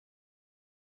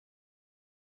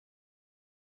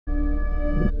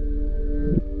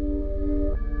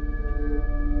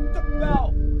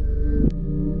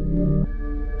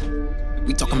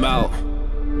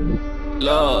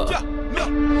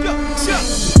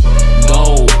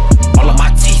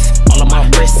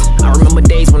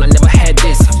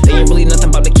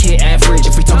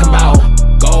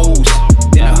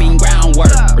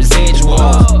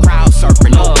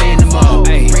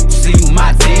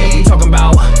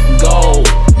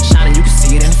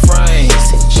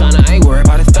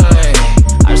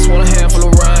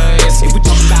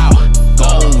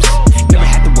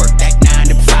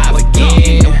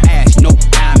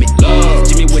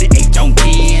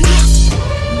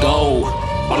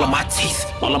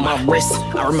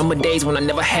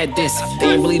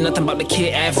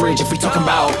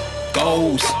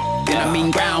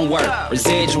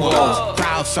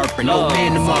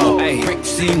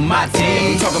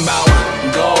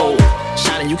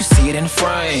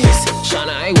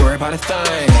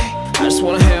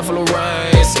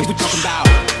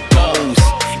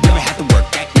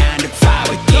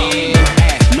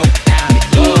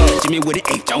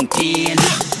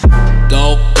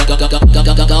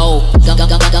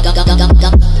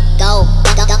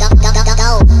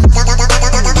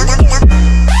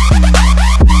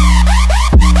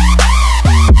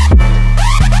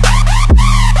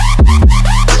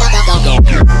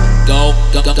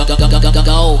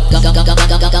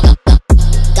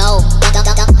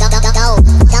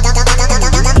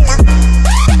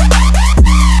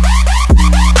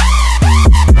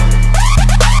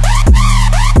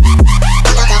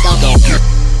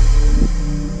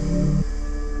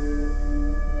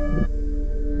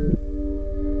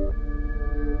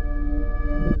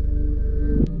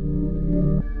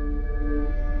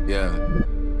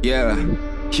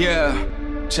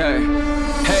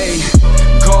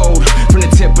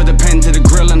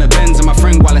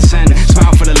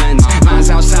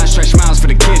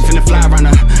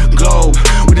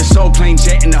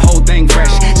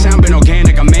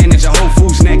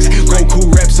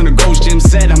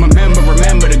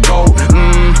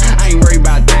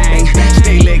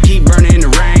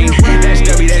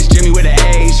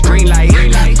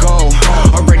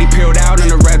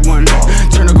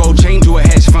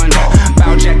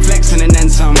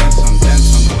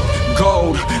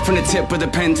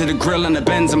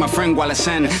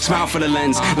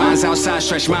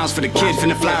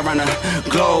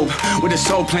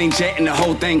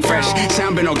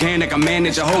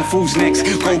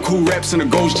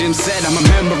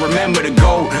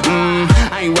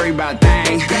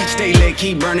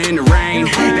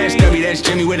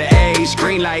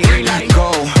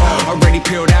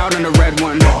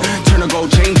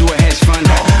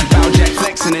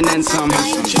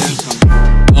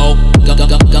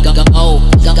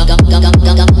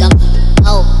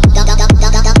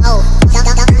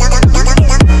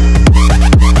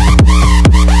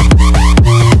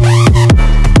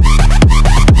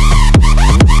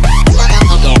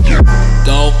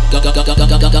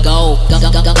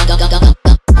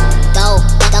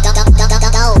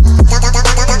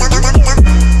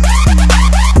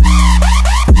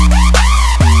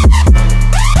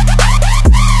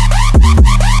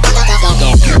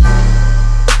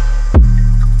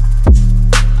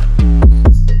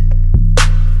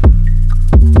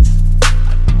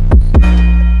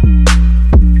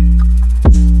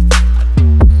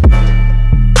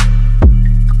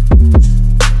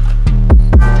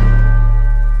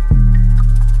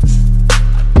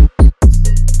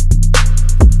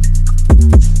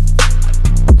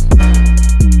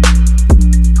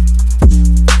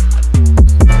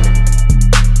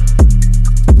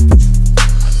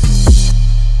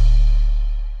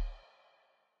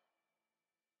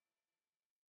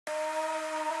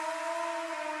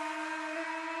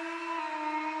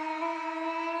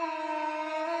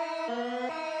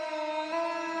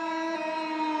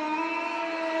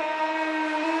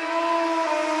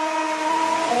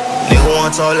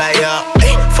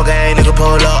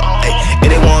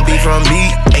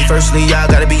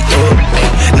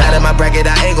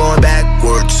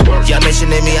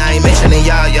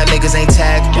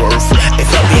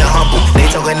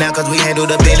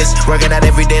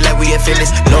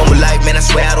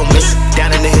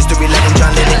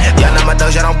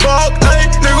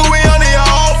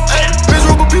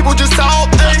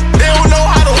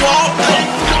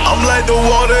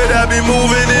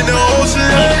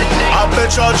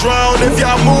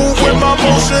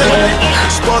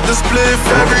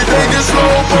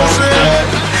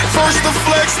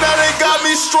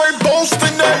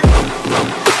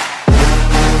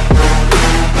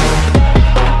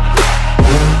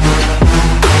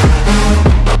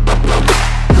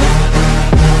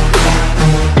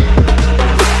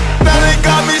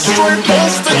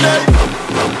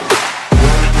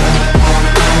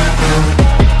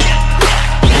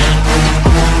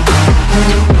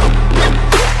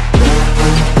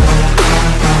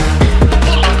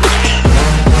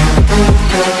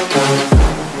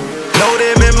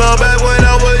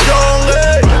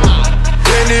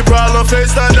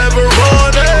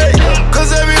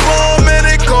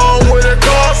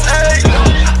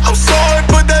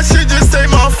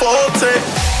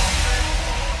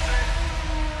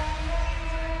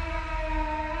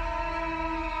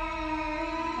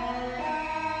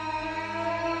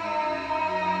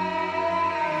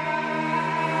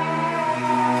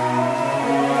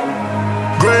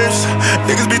graves.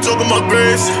 Niggas be talking about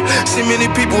graves. See many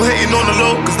people hating on the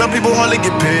low, cause now people hardly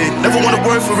get paid. Never wanna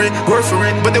work for it,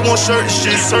 but they want certain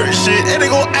shit. And they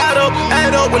gon' add up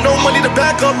with no money to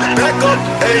back up,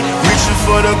 ayy. Reaching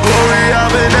for the glory,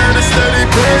 I've been at a steady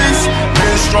pace.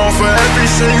 Been strong for every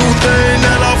single thing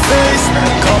that I face.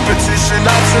 Competition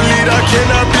obsolete, I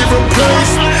cannot be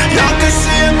replaced. Y'all can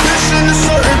see ambition and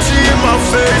certainty in my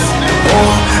face.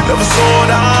 Oh, never sold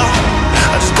out,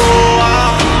 I just go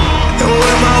out and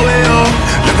work my way up.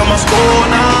 Look at my score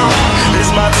now.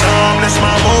 It's my time, it's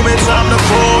my moment, time to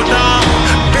grow now.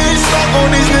 Being stuck on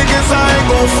these niggas, I ain't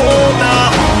gon' fall now.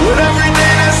 With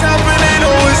everything that's happening,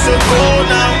 oh, it's a goal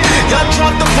now. Y'all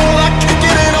drop the ball, I kick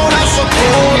it in, oh, that's a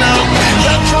goal now.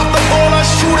 Y'all drop the ball, I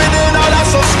shoot it in, oh,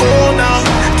 that's a score now.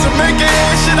 To make it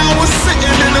happen, shit, I was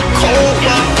sitting in the cold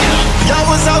now. Y'all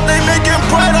was out there making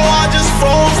bread, oh, I just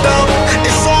froze down.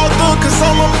 It's all good, cause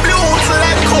I'm immune to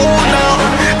that cold now.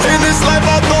 In this life,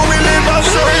 I thought we live by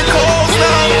certain codes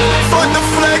now. Fuck the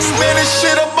flex, man, this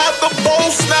shit about the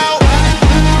boast now.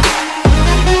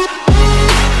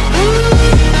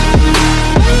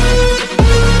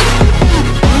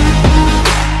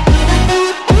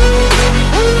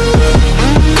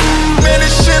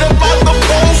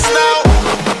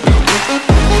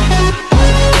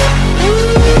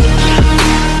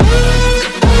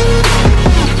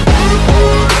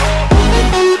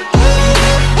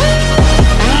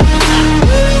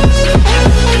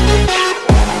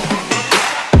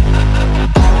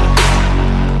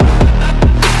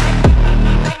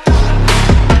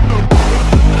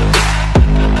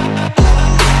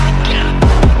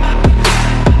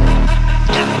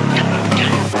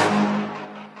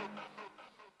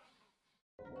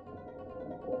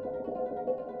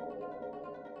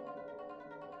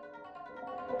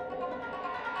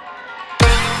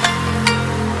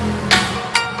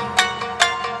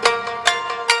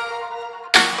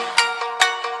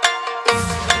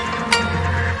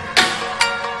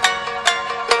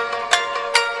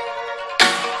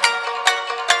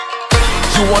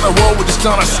 Wanna roll with the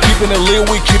stunners, keeping it real,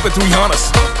 we keep it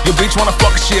 300s. Your bitch wanna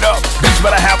fuck shit up, bitch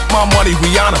better have my money,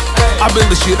 Rihanna. I build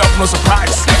this shit up, no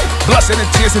surprise. Blood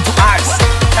and tears into eyes.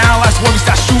 Analyze when we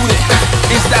start shooting.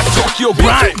 It's that Tokyo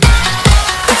Grime.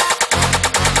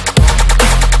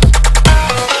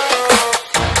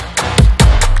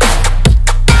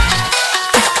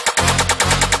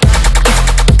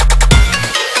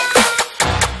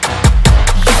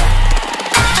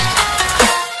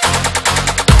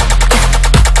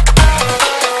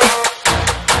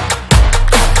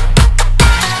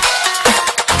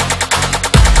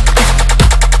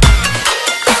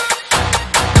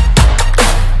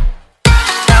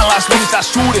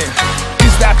 Shooting,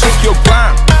 is that Tokyo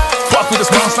Grime? Fuck with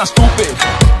this monster, not stupid.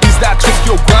 Is that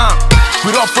Tokyo Grime?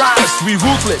 We don't fries, we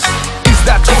ruthless. Is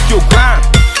that Tokyo Grime?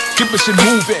 Keep the shit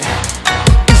moving.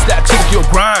 Is that Tokyo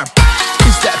Grime?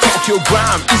 Is that Tokyo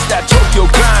Grime? Is that Tokyo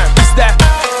Grime? Is that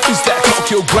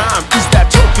Tokyo Grime? Is that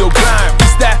Tokyo Grime?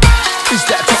 Is that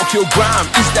Tokyo Grime?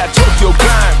 Is that Tokyo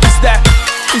Grime?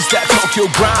 Is that Tokyo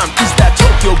Grime? Is that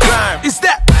Tokyo Grime? Is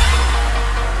that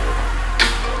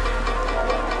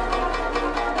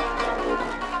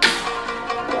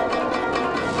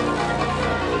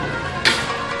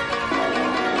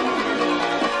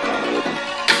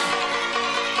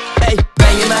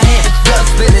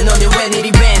spinning on it when it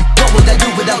ran. What would I do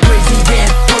without crazy Dan?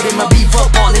 Putting my beef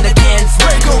up all in the cans.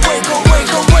 Wake up, wake up,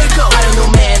 wake up, wake up. I don't know,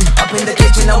 man. Up in the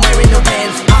kitchen, I'm wearing no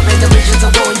pants. I'm in the regions,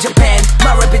 I'm going Japan.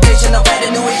 My reputation, I've had a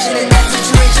new Asian, and that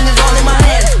situation is all in my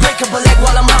hands. Break up a leg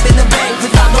while I'm up in the bank.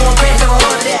 Without no one pants, never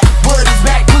heard of that. Word is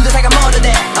back, cool just like I'm out of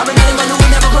that. I'm an animal who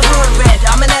never goes through a vet.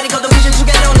 I'm an addict of the vision to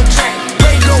get on the track.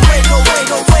 Wake up, wake up,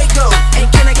 wake up, wake up. And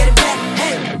can I get it back?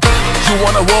 Hey. You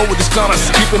wanna roll with the stunners,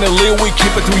 keeping it real, we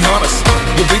keep it 300s.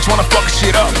 Your bitch wanna fuck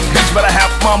shit up, bitch better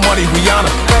have my money, Rihanna.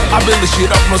 I build this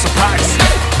shit up, no surprise.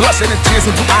 Blood and tears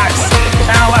into eyes.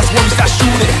 Analyze when we start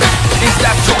shooting. Is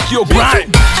that Tokyo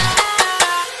Grime?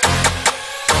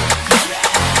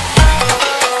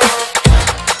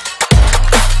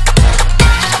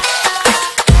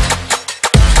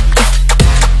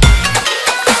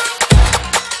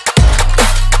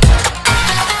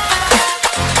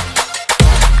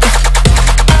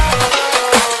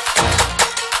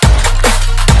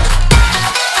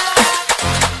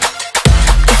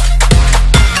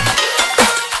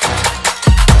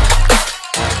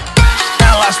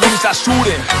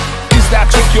 Shooting, is that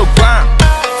Tokyo Grime?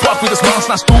 Fuck with this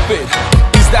monster, not stupid.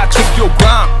 Is that Tokyo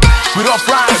Grime? We don't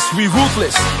fries, we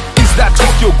ruthless. Is that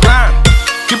Tokyo Grime?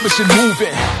 Keep the shit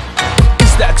moving.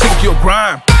 Is that Tokyo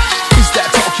Grime? Is that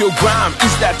Tokyo Grime?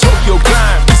 Is that Tokyo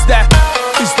Grime? Is that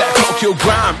Tokyo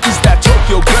Grime? Is that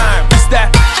Tokyo Grime? Is that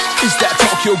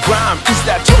Grime? Is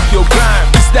that Tokyo Grime?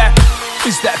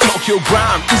 Is that Tokyo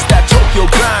Grime? Is that Tokyo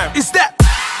Grime? Is that?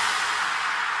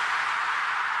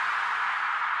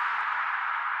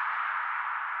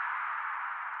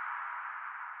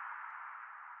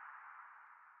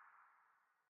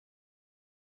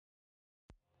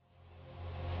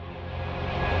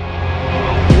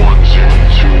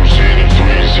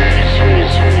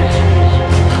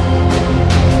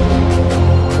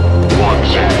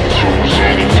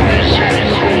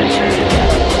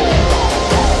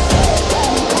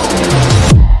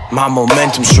 My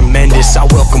momentum's tremendous, I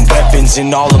welcome weapons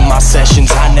in all of my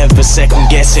sessions. I never second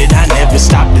guess it, I never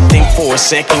stop to think for a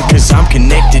second, cause I'm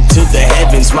connected to the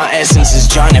heavens. My essence is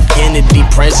John F. Kennedy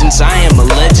presence. I am a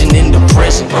legend in the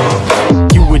present.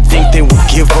 You would think they would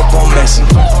give up on messing.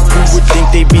 You would think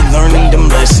they'd be learning them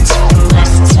lessons.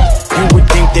 You would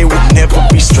think they would never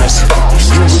be stressing.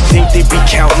 You would think they'd be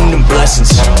counting them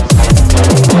blessings.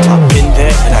 I've been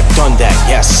there and I've done that.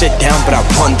 Yeah, I sit down but I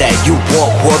run that. You walk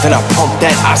well then I pump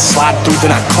that. I slide through then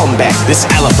I come back. This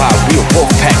alibi, we a wolf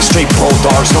pack. Straight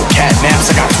bulldogs, no cat naps.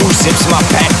 I got 2 zips in my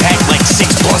backpack, like 6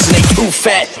 blunts and they too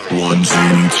fat. 1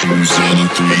 zany, 2 zany,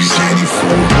 3 zany,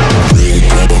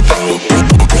 4.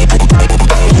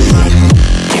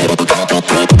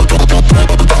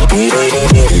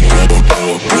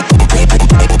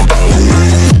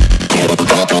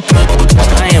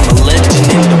 I am a legend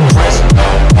in the present.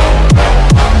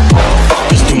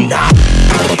 Motherfuckers do not.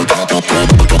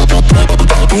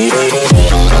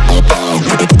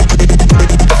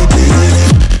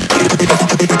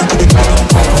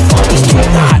 Motherfuckers do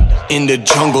not. In the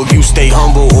jungle, you stay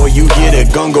humble or you get a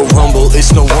gungo rumble.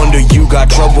 It's no wonder you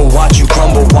got trouble, watch you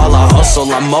crumble. While I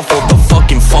hustle, I muffle the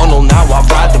fucking funnel. Now I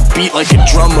ride the beat like a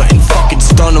drummer and fucking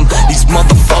stun them. These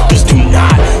motherfuckers do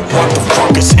not want the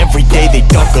fuckers. Every day they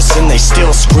duck us and they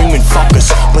still screaming fuck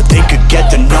us. But they could get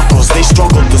the knuckles, they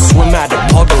struggle to swim out of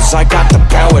puddles. I got the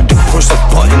power to push the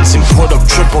buttons and put up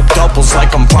triple doubles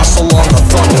like I'm Russell on the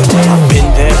thunder. I've been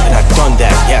there and I've done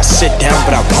that. Yeah, I sit down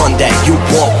but I run that. You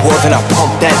walk well then I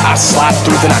pump that. I slide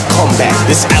through then I come back.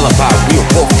 This alibi, we a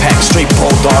wolf pack. Straight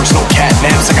bulldogs, no cat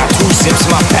naps. I got 2 zips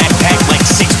in my backpack, like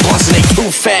 6 blunts and they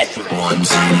too fat. 1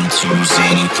 zany, 2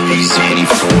 zany, 3 zany,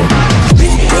 4.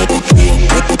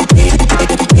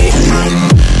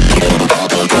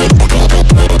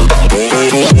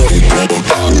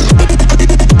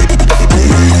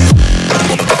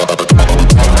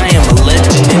 I am a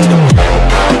legend in the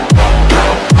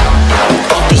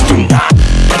fuckers do not.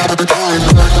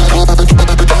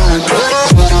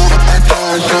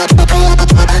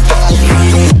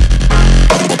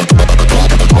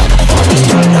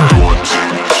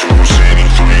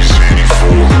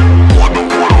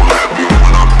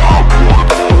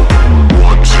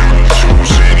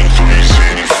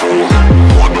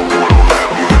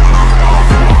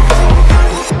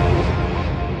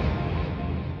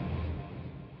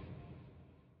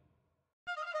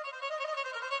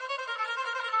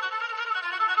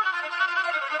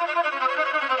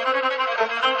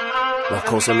 La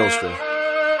Cosa Nostra.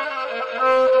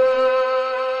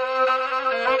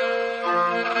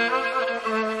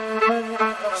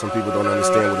 Some people don't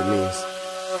understand what it means.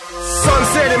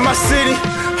 Sunset in my city,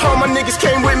 all my niggas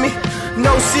came with me.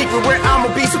 No secret where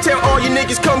I'ma be, so tell all you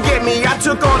niggas come get me. I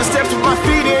took all the steps with my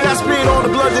feet and I spit all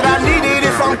the blood that I needed.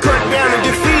 If I'm cut down and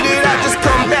defeated, I just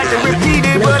come back and repeat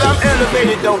it. But I'm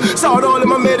elevated though, saw it all in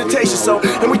my meditation. So,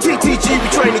 and we TTG, we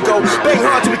train to go. Bang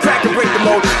hard till we crack and break the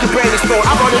mold. Your brain explode,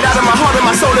 I brought it out of my heart and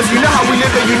my soul. If you know how we live,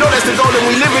 then you know that's the goal. And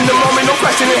we live in the moment, no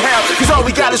questioning how. Cause all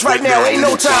we got is right now, ain't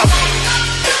no time.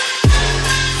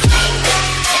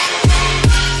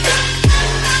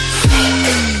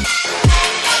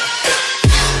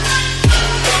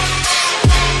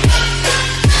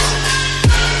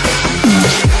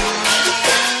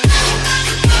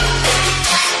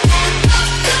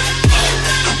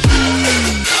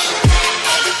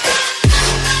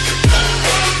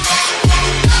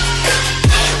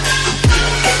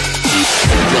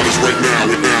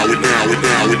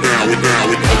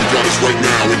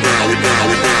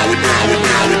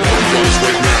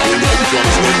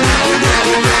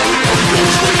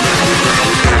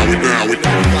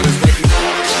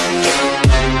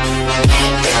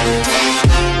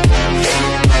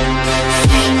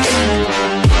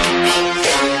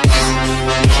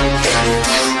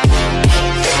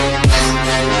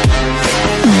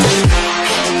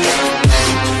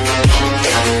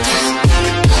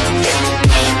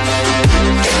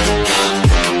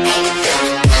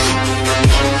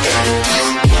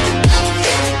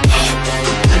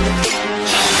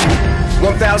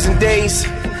 1,000 days,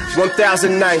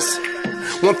 1,000 nights,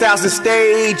 1,000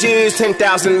 stages,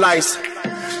 10,000 lights.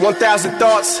 1,000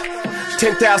 thoughts,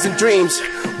 10,000 dreams.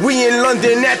 We in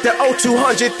London at the O2,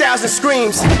 100,000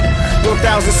 screams.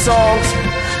 1,000 songs,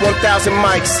 1,000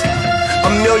 mics,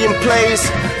 1,000,000 plays,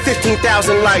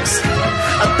 15,000 likes,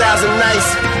 1,000 nights,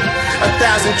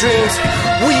 1,000 dreams.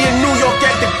 We in New York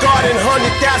at the Garden,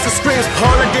 100,000 screams.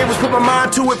 All I did was put my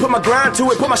mind to it, put my grind to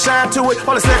it, put my shine to it.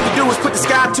 All that's left to do is put the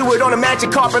sky to it. On a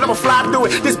magic carpet, I'ma fly through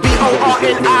it. This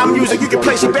BORNI music, you can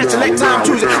place your bets and let time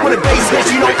choose it. When the bass hits,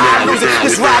 you know I lose it.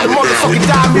 This ride the motherfucking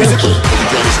die music.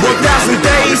 1,000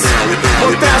 days,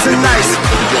 1,000 nights,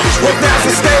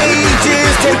 1,000 stages,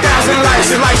 10,000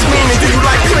 lives. Your life's meaning, do you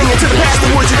like clinging to the past,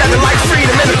 or would you rather like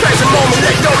freedom in the present moment?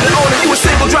 Let go and own it. You a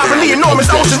single drop in the enormous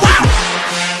ocean. Wow.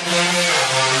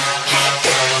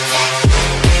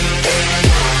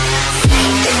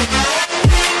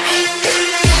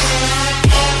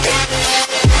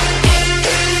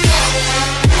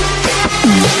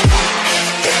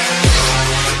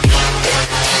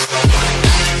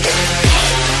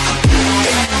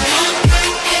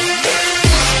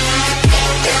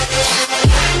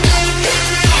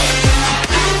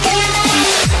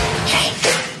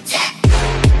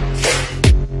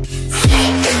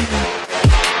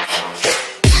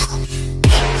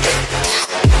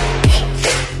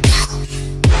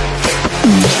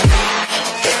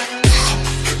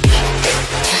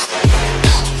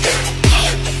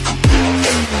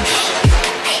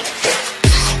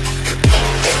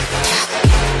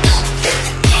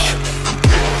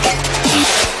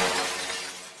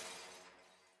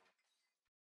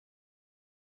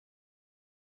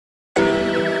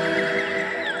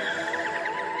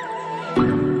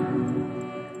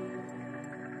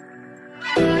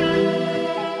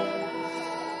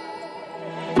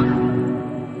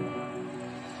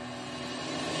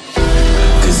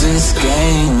 This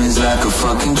game is like a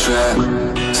fucking trap.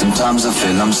 Sometimes I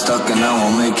feel I'm stuck and I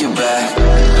won't make it back.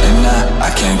 And I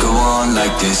can't go on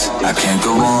like this. I can't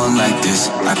go on like this.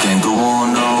 I can't go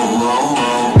on, no, oh,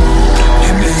 oh.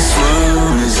 And this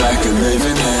world is like a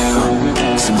living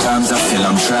hell. Sometimes I feel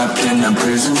I'm trapped in a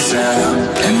prison cell.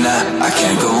 And I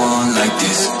can't go on like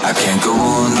this. I can't go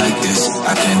on like this.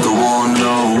 I can't go on,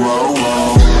 no, oh,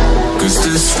 oh. Cause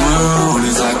this world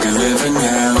is like a living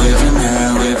hell, living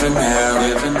hell, living hell,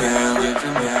 living hell,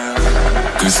 living hell.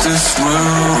 Cause this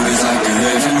world is like a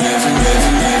living, living,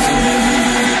 living, living,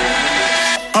 living.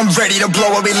 I'm ready to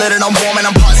blow it, we lit it, I'm warm and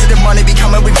I'm positive money be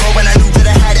coming, we growing. I knew that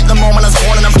I had it the moment I was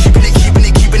born and I'm keeping it, keeping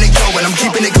it, keeping it going. I'm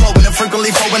keeping it glowing and frequently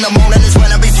flowing. The morning is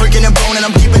when I be freaking and boning.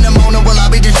 I'm keeping it moaning, will I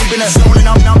be just deep in the zone and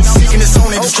I'm seeking the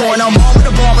zone and destroying. I'm on with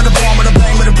the bomb, with the bomb, with the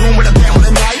bang, with the boom, with the bang, with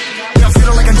the night. Yeah, I'm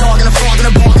feeling like a dog and a frog and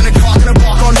a bark and a cock and a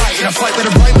bark all night. And I fight with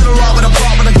a right, with a rob, with a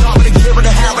prop, with a dog, with a kid, with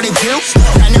a hat, with a view.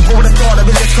 I never would have thought I'd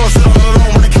be this close and all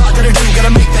alone with a cock and a do. Gotta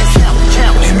make that count,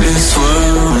 count. And this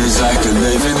world is like a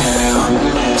living hell.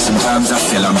 Sometimes I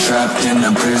feel I'm trapped in a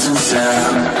prison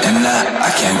cell. And I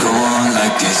can't go on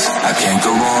like this. I can't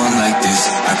go on like this.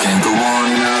 I can't go on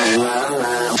now.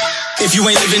 If you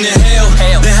ain't living in hell,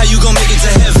 then how you gon' make it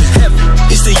to heaven?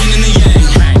 It's the yin and the yang.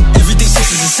 Everything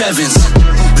sixes and sevens.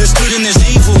 There's good and there's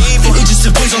evil. It just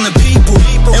depends on the people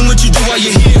and what you do while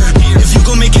you're here. If you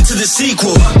gon' make it to the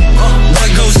sequel, what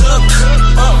goes up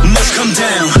must come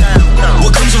down.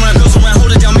 What comes around goes around.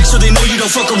 Hold it down, make sure they know you don't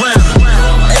fuck around.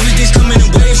 Everything's coming in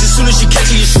waves. As soon as you catch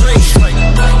it, you're straight.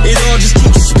 It all just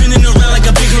keeps spinning around like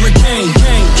a big hurricane.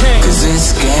 Cause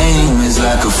this game is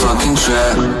like a fucking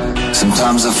trap.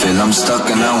 Sometimes I feel I'm stuck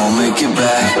and I won't make it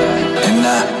back. And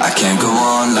I can't go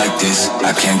on like this.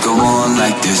 I can't go on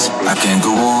like this. I can't go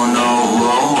on, no,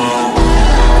 oh, oh.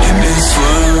 And this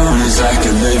world is like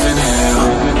a living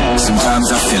hell.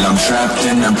 Sometimes I feel I'm trapped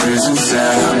in a prison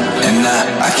cell. And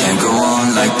I can't go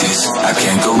on like this. I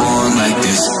can't go on like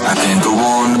this. I can't go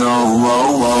on, no,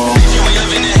 oh, oh. If you ain't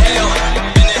living in hell,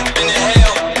 in the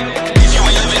hell. If you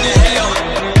ain't living in hell,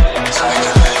 it's like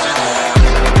a living hell.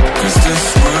 Cause this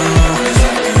world is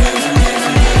like a living,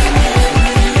 living,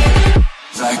 living.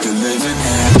 It's like a living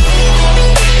hell.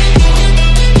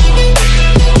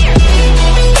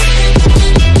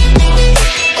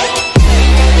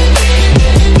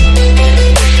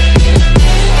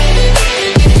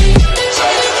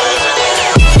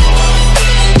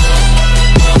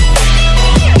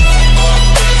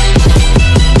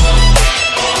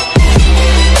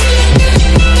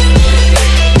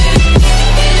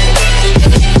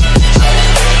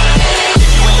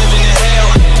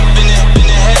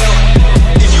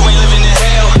 if you ain't living in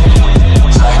hell,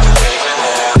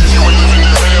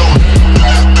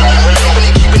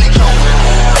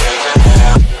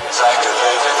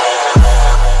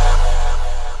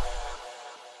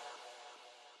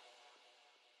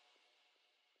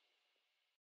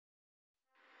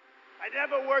 I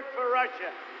never worked for Russia,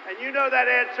 and you know that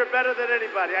answer better than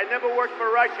anybody. I never worked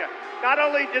for Russia. Not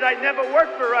only did I never work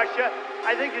for Russia,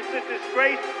 I think it's a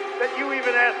disgrace that you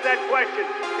even asked that question,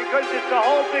 because it's a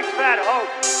whole big fat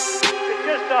hoax. It's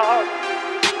just a hoax.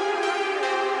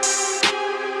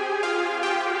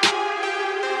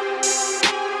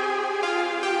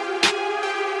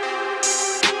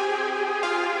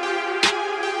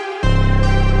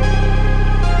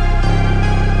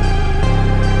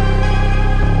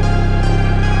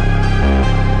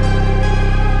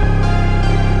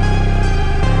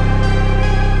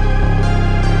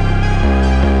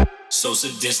 So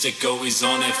sadistic, always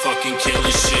on that fucking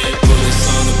killing shit. Put us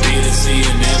on the beat and see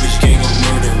an average gang will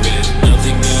murder it.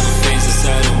 Nothing gonna phase us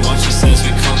out and watch us as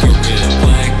we conquer it.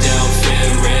 Blacked out, fair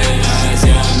red eyes,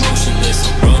 yeah, I'm motionless.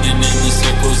 I'm running in the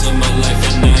circles of my life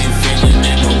and I ain't feeling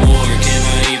it no more. Can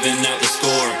I even out the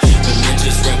score?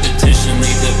 Religious repetition,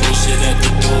 leave that bullshit at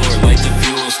the door. Light the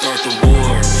fuel, start the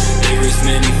war. There is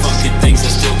many fucking things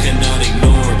I still cannot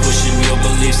ignore. Pushing your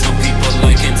beliefs, some people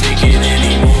I can't take it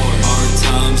anymore. Hard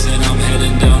times and I'm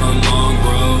heading down a long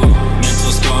road.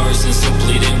 Mental scars and still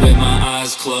bleeding with my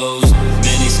eyes closed.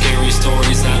 Many scary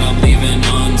stories that I'm leaving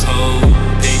untold.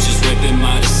 Pages ripping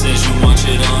my decision, watch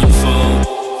it unfold.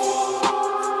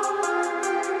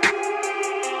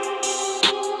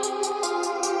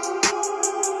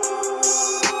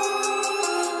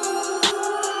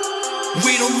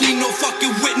 We don't need no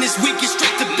fucking witness, we get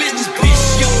straight to business,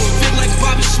 bitch, yo. Feel like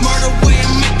Bobby Smarter way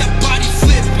and make that body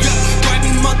flip, yo.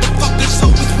 Driving motherfuckers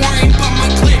always worrying about my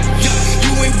clip, yo.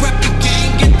 You ain't reppin'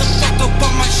 gang, get the fuck up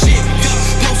on my shit, yo.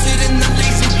 Posted in the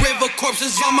lazy river,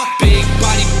 corpses on my big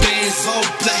body bands, all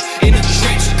black in a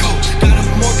trench coat. Got a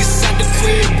mortgage inside the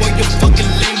crib, where your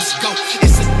fucking limbs go.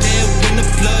 It's a dead when the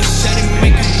blood shedding,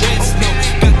 making red snow.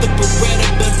 Got the Beretta,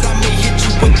 but I'ma hit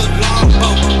you with the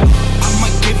longbow. I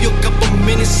might give you a couple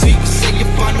minutes so you can say your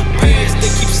final prayers. They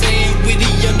keep saying we the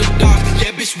underdogs,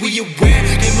 yeah bitch we aware.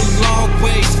 Came a long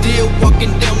way, still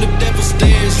walking down the devil's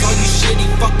stairs. All you shitty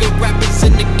fucking rappers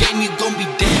in the game, you gon' be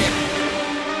dead.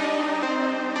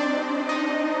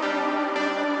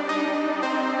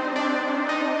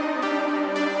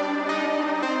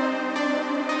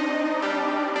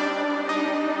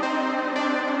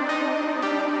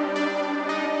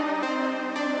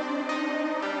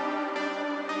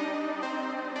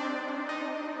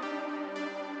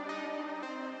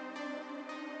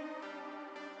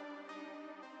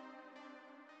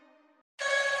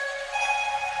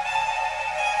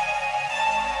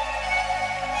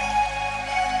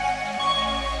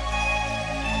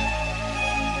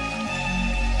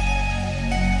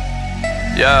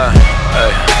 Yeah, hey,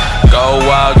 go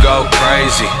wild, go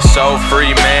crazy. So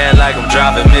free, man, like I'm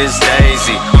driving Miss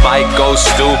Daisy. Might go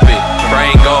stupid,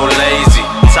 brain go lazy.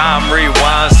 Time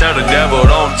rewinds, tell the devil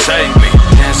don't take me.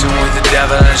 Dancing with the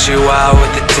devil and she wild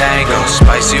with the tango.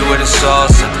 Spicy with the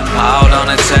salsa, out on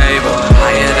the table.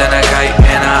 Higher than a kite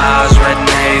and her eyes red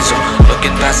and hazel.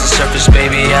 Looking past the surface,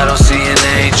 baby, I don't see an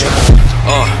angel.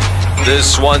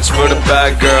 This one's for the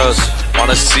bad girls.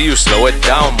 Wanna see you slow it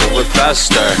down, move it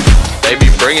faster. Baby,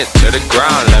 bring it to the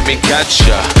ground, let me catch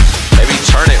ya. Baby,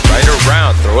 turn it right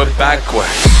around, throw it backwards.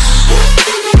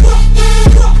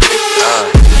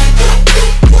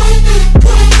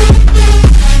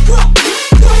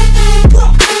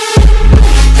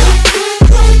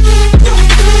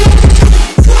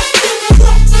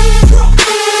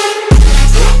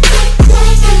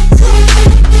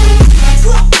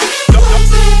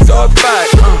 Throw it back,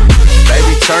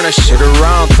 baby, turn that shit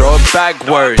around, throw it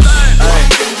backwards.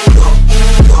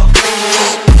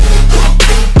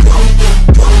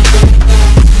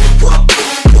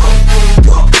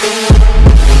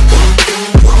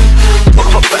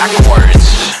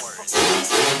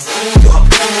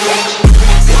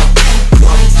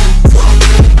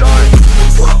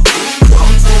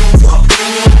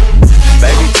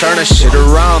 Turn that shit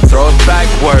around, throw it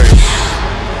backwards.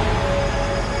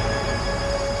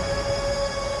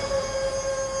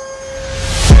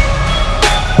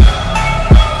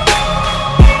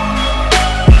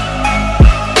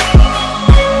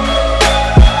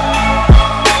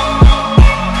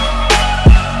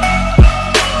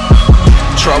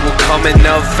 Trouble coming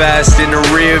up fast in the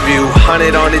rear view.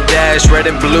 100 on the dash, red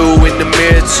and blue in the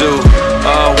mirror too.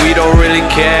 We don't really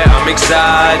care, I'm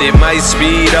excited. Might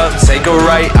speed up, take a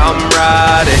right, I'm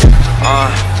riding.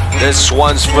 This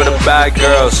one's for the bad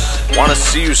girls. Wanna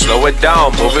see you slow it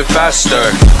down, move it faster.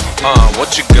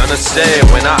 What you gonna say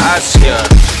when I ask ya?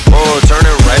 Oh, turn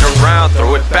it right around,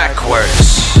 throw it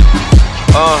backwards.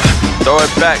 Throw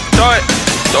it back, throw it,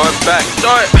 throw it back,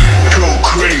 throw it. Go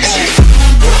crazy.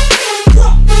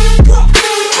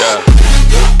 Yeah.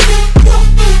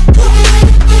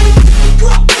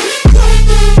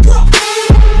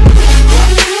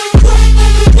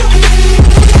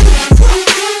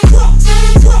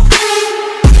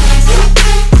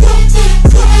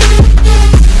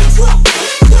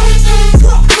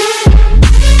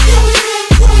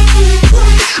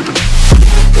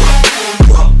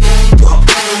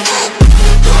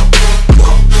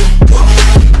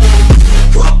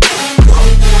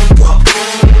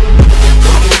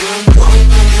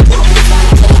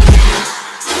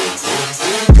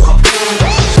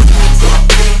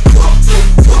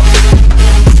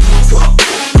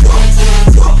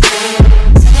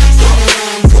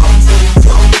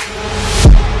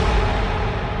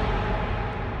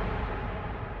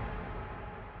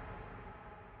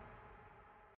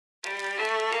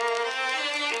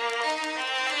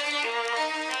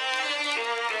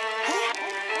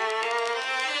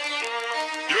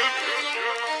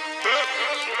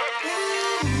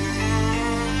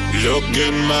 Look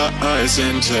in my eyes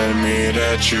and tell me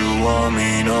that you want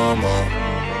me no more.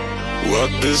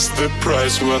 What is the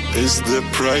price? What is the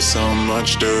price? How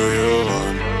much do you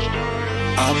want?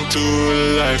 I'm too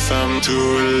alive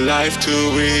to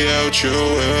be out your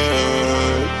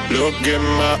world. Look in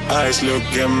my eyes,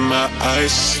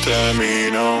 tell me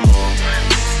no more.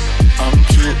 I'm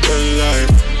too alive,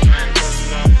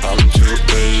 I'm too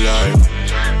alive,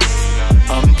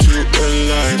 I'm too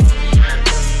alive,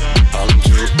 I'm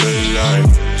too alive,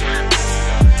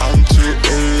 I'm too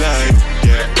alive,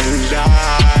 yeah,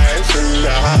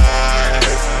 alive,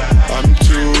 I'm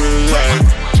too alive,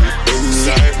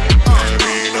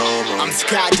 I'm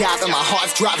skydiving, my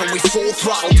heart's driving, we full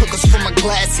throttle. Took us from a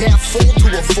glass half full to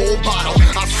a full bottle.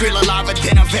 I feel aliver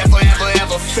than I've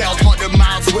ever felt. 100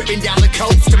 miles whipping down the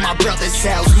coast to my brother's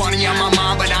house. Money on my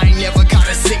mind, but I ain't never got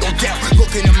a single doubt.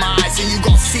 Look into my eyes and you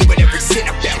gon' see what every sin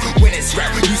about. When it's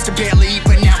rap, used to barely eat,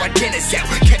 but now our dinner's out.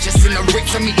 Catch us in the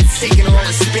Ritz, I'm eating steak and all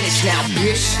the spinach now,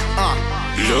 bitch.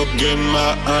 Look in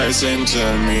my eyes and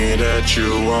tell me that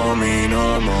you want me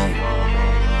no more.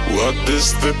 What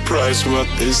is the price? What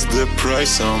is the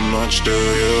price? How much do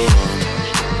you want?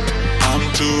 I'm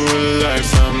too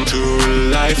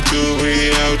alive to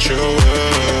be out your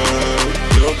world.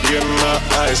 Look in my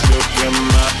eyes,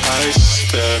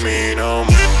 tell me no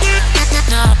more.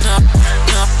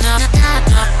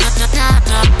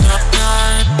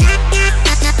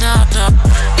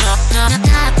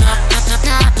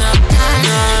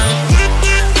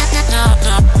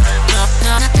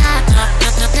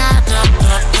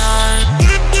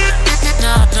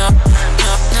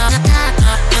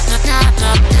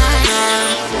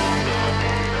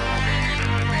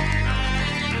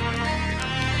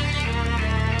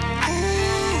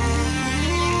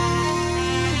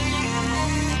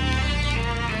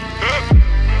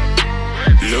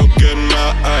 Look in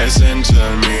my eyes and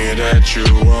tell me that you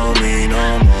want me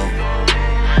no more.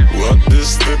 What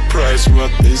is the price?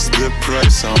 What is the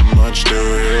price? How much do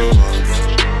you want?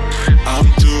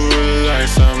 I'm too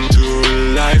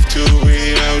alive to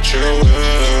be out your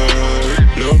world.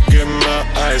 Look in my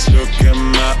eyes, tell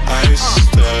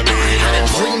me no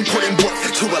more. Dream putting work,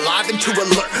 too alive and too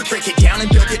alert. Break it down and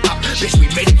build it up, bitch, we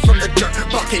made it from the dirt.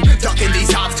 Bucking, ducking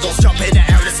these obstacles, jumping to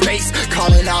outer space.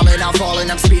 Calling all and I'm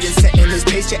falling, I'm speeding, setting this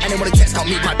pace. Yeah, anyone who tests, call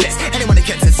me my best. Anyone who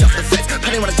gets in self-defense,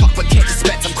 plenty wanna talk but can't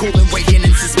dispense. I'm cool and waiting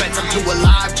in suspense. I'm too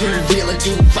alive, too real and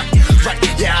too right.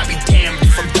 Yeah, I'll be damned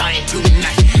if I'm dying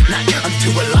tonight. I'm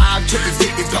too alive to be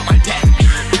thinking about my death.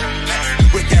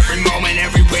 With every moment,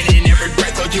 every win and every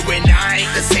breath, oh, you and I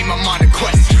ain't the same, I'm on a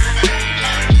quest.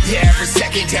 Yeah, every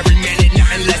second, every minute,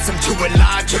 nothing less. I'm too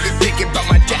alive to be thinking about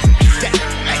my death.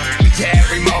 Yeah,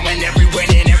 every moment, every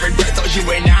win and every breath, oh, you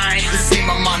and I ain't the same,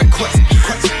 I'm on a quest.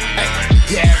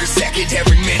 Yeah, every second,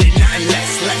 every minute, nothing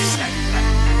less.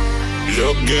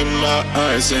 Look in my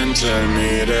eyes and tell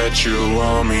me that you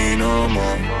want me no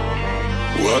more.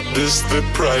 What is the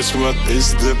price? What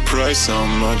is the price? How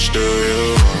much do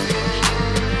you want?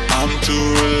 I'm too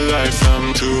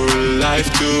alive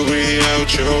to be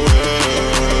out your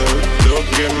world. Look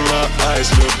in my eyes,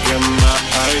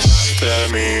 tell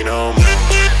me no more.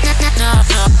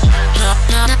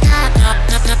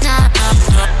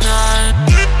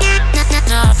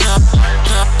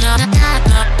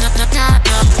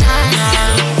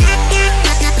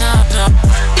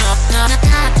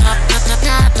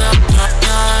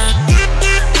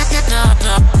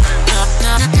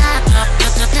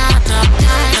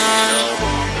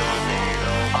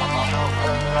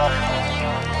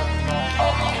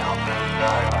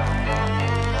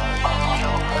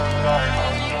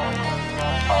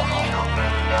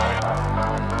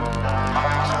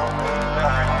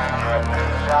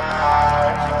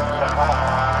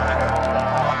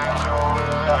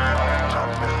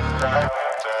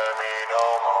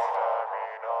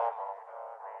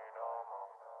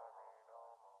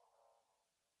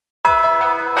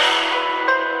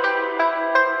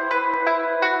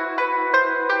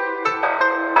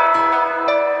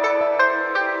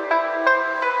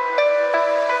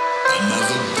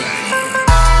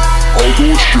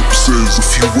 Ship says a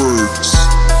few words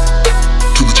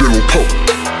to the general public.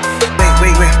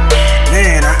 Wait,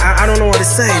 man, I don't know what to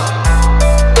say.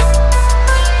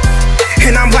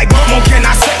 And I'm like, what more can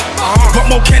I say? What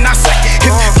more can I say?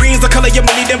 If green's the color of your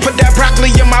money, then put that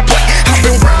broccoli in my plate. I've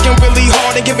been working really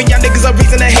hard and giving y'all niggas a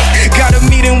reason to hate. Got a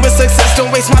meeting with success,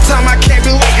 don't waste my time, I can't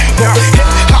relate. Hip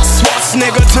hop swats,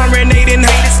 nigga, terminating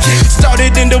haters.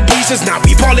 Started in the bleachers, now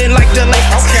we ballin' like the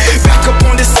Lakers. Back up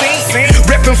on the scene,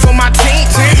 Reppin' for my team,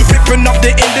 ripping up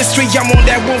the industry, I'm on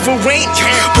that Wolverine.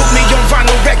 Put me on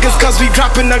vinyl records cause we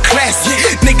dropping the classic.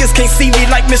 Niggas can't see me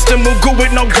like Mr. Magoo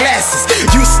with no glasses.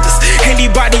 Useless,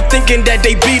 anybody thinking that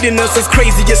they beating us is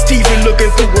crazy as Steven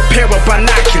looking through a pair of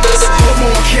binoculars. What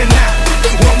more can I,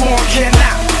 what more can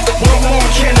I, what more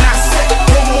can I say,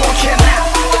 what more can I?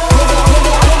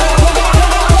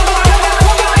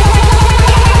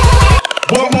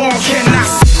 What more can I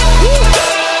say?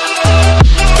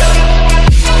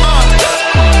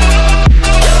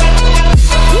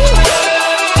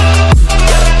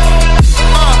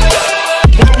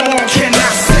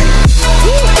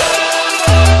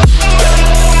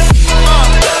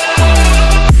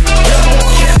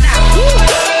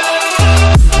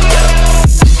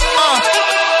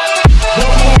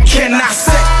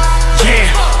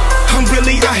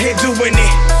 Doing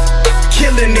it,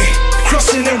 killing it,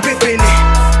 crushing and ripping it.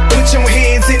 Put your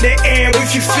hands in the air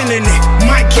if you feeling it.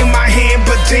 Mic in my hand,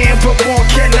 but damn, but more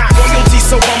can I. Royalty,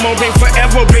 so I'ma reign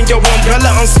forever. Bring your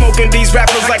umbrella. I'm smoking these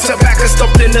rappers like tobacco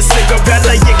stuffed in a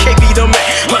cigarella. You can't be the man,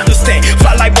 understand?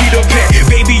 Fly like Peter Pan.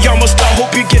 Baby, almost I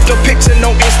hope you get the picture,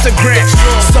 no Instagram.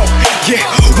 So yeah,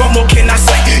 what more can I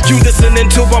say? You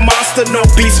listening to a monster, no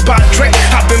beat spot Dre.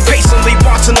 I've been patiently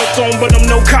watching the throne, but I'm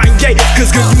no Kanye. Cause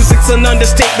good music's an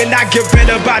understatement, I get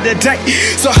better by the day.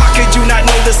 So how could you not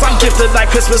know this? I'm gifted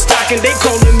like Christmas stocking. They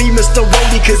calling me Mr.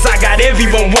 Rolly cause I got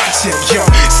everyone watching. Yo,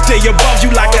 stay above you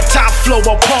like a top floor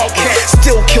podcast.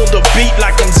 Still kill the beat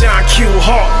like I'm John Q.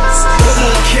 Hawkins. What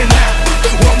more can I?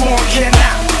 What more can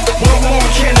I? What more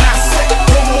can I say?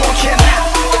 What more can I?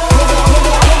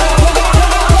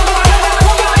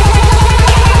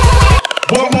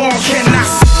 What more can I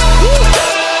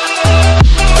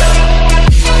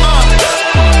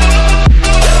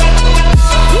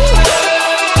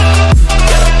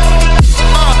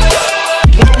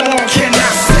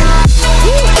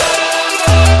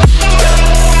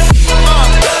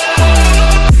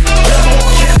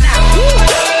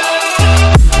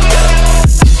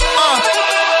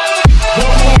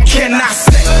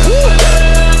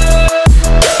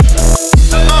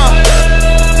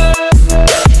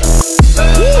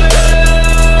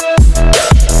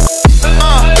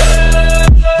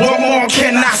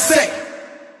say?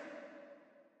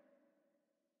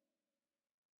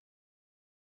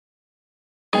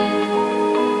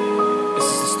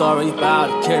 Story about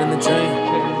a kid in the dream.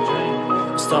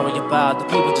 A story about the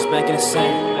people just making it sing.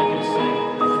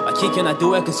 Like he cannot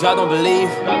do it cause y'all don't believe.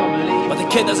 But the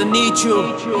kid doesn't need you,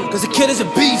 cause the kid is a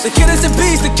beast. The kid is a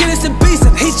beast, the kid is a beast.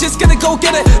 And he's just gonna go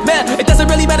get it. Man, it doesn't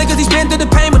really matter cause he's been through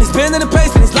the pain. When he's been in the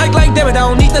place and he's like damn it, I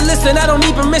don't need to listen, I don't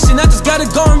need permission. I just gotta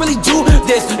go and really do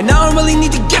this. And I don't really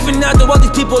need to give it now to all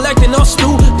these people acting all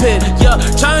stupid. Yeah,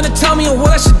 trying to tell me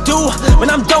what I should do when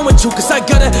I'm done with you. Cause I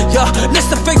gotta, list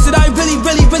the things that I really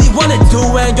wanna do.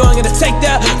 And you ain't gonna take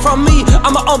that from me.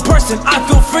 I'm my own person, I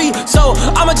feel free. So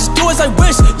I'ma just do as I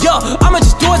wish. I'ma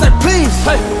just do as I please.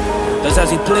 Hey, does as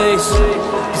he please.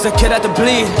 Cause the kid had to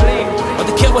bleed, but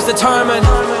the kid was determined,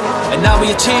 and now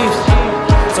we achieved.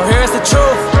 So here's the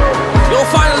truth. You'll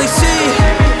finally see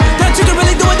that you can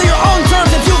really do it on your own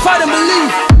terms if you fight and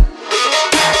believe.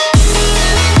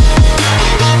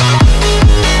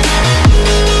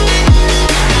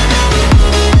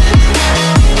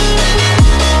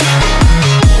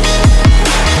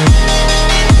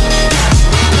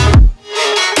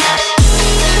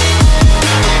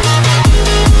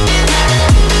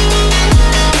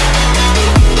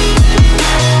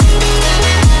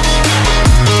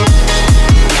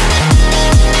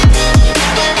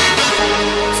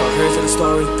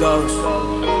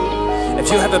 If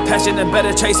you have a passion, then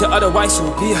better chase it, otherwise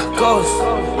you'll be a ghost.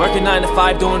 Working 9 to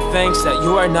 5, doing things that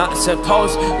you are not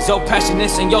supposed. So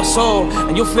passionate in your soul,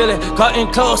 and you feel it cutting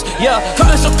close. Yeah,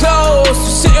 cutting so close,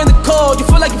 you sit in the cold, you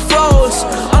feel like you froze.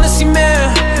 Honestly,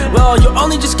 man, well, you're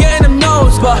only just getting them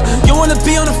no's. But you wanna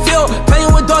be on the field,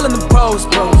 playing with all of the pros,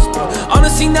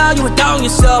 Honestly, now you down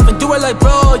yourself and do it like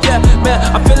bro, yeah, man.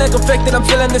 I'm feeling conflicted, I'm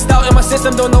feeling this doubt in my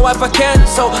system, don't know if I can.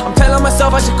 So I'm telling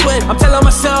myself I should quit, I'm telling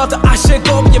myself that I should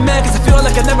go be a man, cause I feel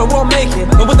like I never will make it.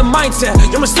 And with the mindset,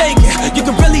 you're mistaken. You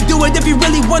can really do it if you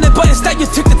really want it, but instead you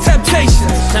took the temptations.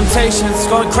 Temptations,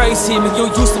 going crazy, I mean, you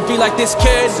used to be like this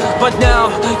kid, but now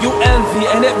you envy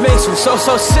and it makes you so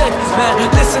sick, man.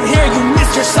 Listen here, you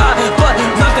missed your side, but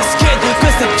not this kid,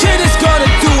 cause the kid is gonna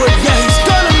do it, yeah, he's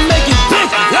gonna make it big,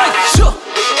 like sure.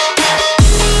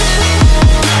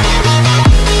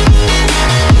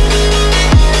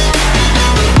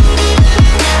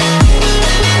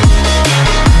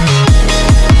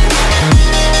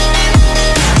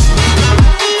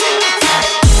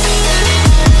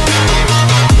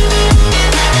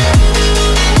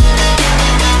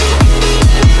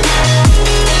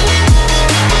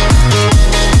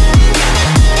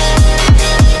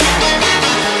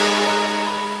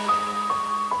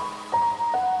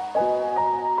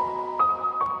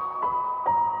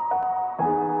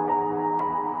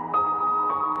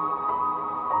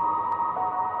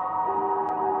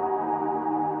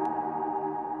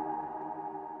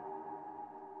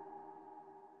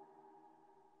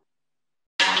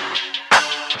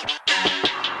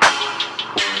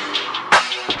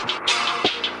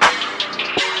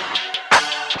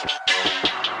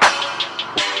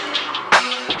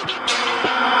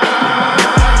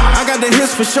 writing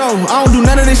hits for show. I don't do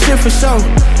none of this shit for show.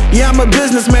 Yeah, I'm a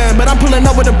businessman, but I'm pulling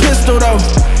up with a pistol though.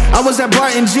 I was at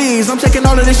Brighton G's, I'm taking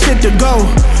all of this shit to go.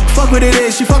 Fuck what it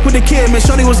is, she fuck with the kid, man,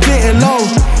 shorty was getting low.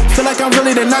 Feel like I'm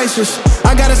really the nicest,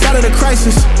 I got us out of the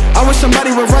crisis. I wish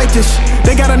somebody would write this,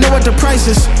 they gotta know what the price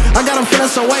is. I got them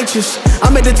feeling so anxious,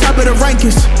 I'm at the top of the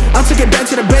rankings. I took it back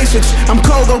to the basics, I'm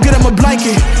cold, go get him a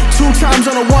blanket. 2 times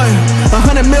on a 1,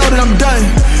 100 mil then I'm done.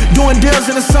 Doing deals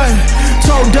in the sun,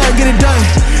 told Doug get it done.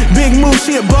 Big move,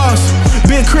 she a boss,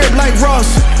 big crib like Ross.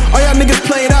 All y'all niggas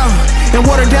played out and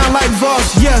watered down like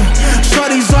Voss, yeah.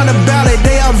 Shorty's on the ballot,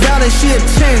 they out valid, she a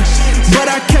 10. But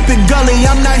I kept it gully,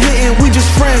 I'm not hitting, we just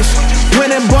friends.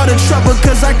 Went and bought a trouble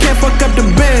cause I can't fuck up the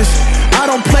Benz. I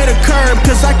don't play the curb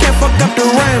cause I can't fuck up the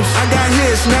rims. I got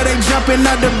hits, now they jumping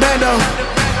out the bando.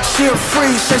 She a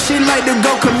freak, said she like to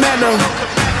go commando.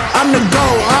 I'm the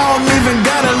GOAT, I don't even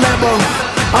got a Lambo.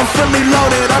 I'm fully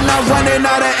loaded, I'm not running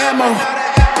out of ammo.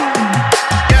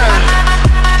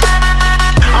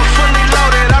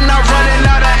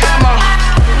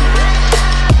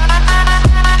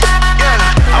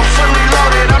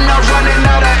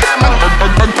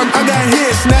 I got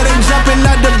hits, now they jumping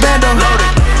out the bando.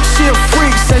 She a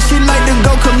freak, said she like to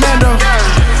go commando.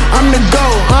 I'm the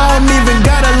GOAT, I don't even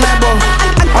got a Lambo.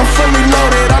 I'm fully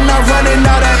loaded, I'm not running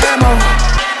out of ammo.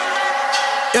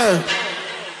 Yeah.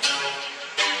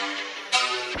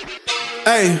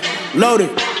 Hey,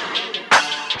 loaded.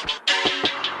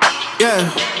 Yeah.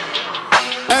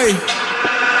 Hey,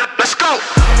 let's go.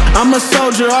 I'm a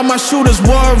soldier, all my shooters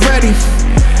war ready.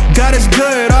 God is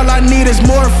good, all I need is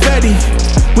more Fetty.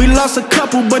 We lost a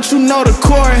couple, but you know the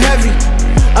core heavy.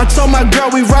 I told my girl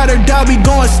we ride or die, we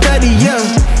going steady, yeah.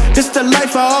 This the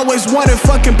life I always wanted,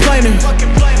 fuck complaining.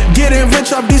 Getting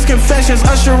rich off these confessions,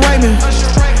 Usher Raymond.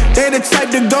 They the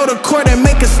type to go to court and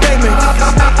make a statement.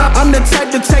 I'm the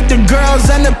type to take the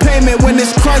girls and the payment. When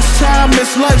it's crunch time,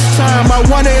 it's lunchtime, I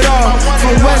want it all.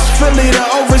 From West Philly to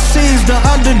overseas, the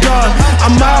underdog.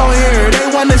 I'm out here,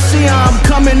 they wanna see how I'm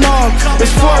coming off.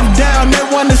 It's 4th down, they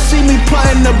wanna see me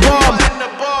putting the ball.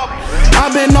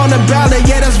 I've been on the ballot,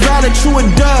 yeah that's valid, you a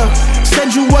dub.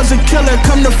 Said you was a killer,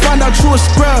 come to find out you a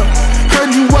scrub. Heard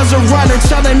you was a runner,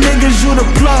 telling niggas you the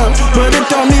plug. But it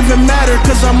don't even matter,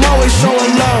 cause I'm always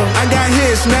showing love. I got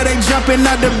hits, now they jumping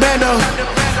out the bando.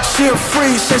 She a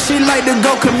freak, said she like to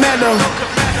go commando.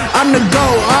 I'm the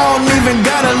GOAT, I don't even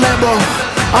got a Lambo.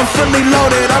 I'm fully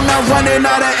loaded, I'm not running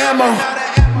out of ammo.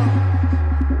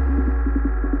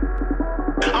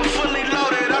 I'm fully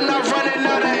loaded, I'm not running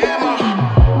out of ammo.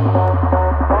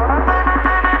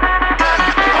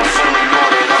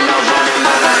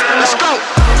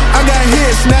 I got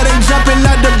hits, now they jumping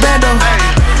out the bando.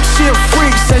 She a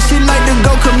freak, said she like to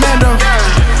go commando.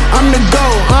 I'm the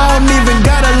GOAT, I don't even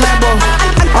got a Lambo.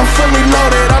 I'm fully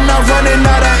loaded, I'm not running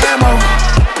out of ammo.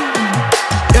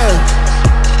 Yeah.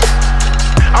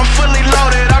 I'm fully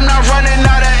loaded, I'm not running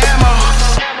out of ammo.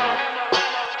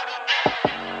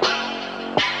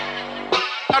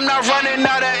 I'm not running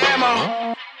out of ammo.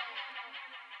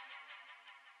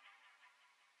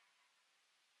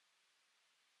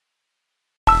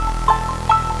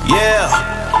 Yeah,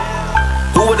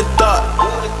 who would've thought?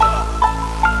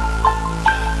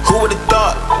 Who would've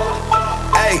thought?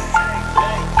 Hey,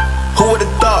 who would've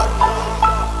thought?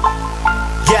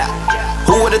 Yeah,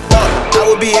 who would've thought I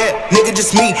would be here? Nigga,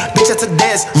 just me, bitch, I took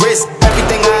dance, risk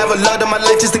everything I ever loved in my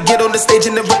life just to get on the stage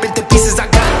and then rip it to pieces. I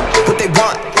got what they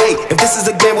want, hey, if this is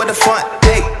a game, what the front,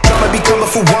 hey, drama be coming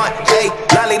for one, hey,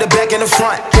 Lolly the back and the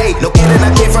front, hey, no kidding,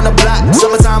 I came from the block,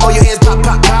 summertime, all your hands pop,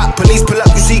 pop, pop, police pull up,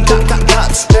 you see, cop, cop,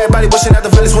 cops, everybody wishing that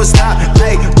the villains would stop,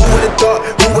 hey, who would've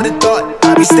thought,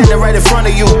 I'd be standing right in front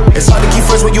of you, it's hard to keep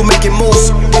friends when you making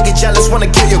moves, they get jealous, wanna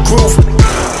kill your groove,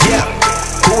 yeah,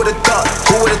 who would've thought,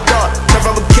 turn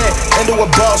from a kid into a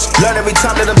boss, learn every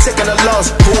time that I'm taking a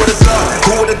loss, who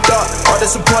would've thought, all the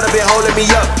support have been holding me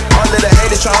up, all of the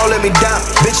haters try holding me down,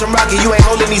 bitch I'm rocking, you ain't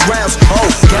holding these rounds, oh,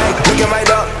 gang, looking right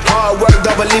up, hard work,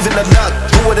 don't believe in the luck,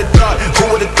 who would've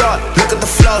thought, look at the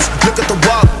flaws, look at the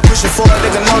walk, pushing forward,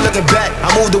 nigga, no looking back, I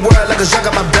move the world like a jug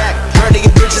on my back, burning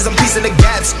your bridges, I'm piecing the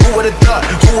gaps, who would've thought,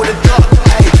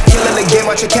 hey, killing the game,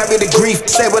 watch you carry the grief,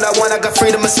 say what I want, I got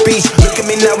freedom of speech, look at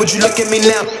me now, would you look at me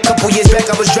now, couple years back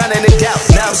I was drowning in doubt,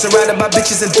 now I'm surrounded by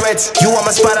bitches and threats, you on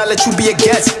my spot, I'll let you be a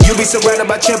guest, you be surrounded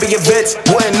by champion vets,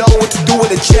 wouldn't know what to do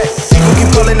with a check, people keep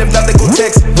calling if not they go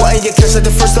text, wouldn't you catch at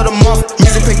the first of the month,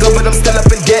 music pick up but I'm still up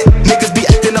in debt, niggas be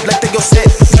acting up like they go set,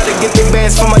 gotta get the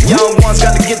bands for my young ones,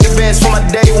 gotta get the bands for my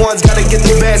day ones, gotta get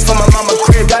the bands for my mama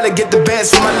crib, gotta get the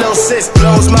bands for my little sis,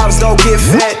 close moms don't get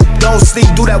fed, don't sleep,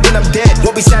 do that when I'm dead,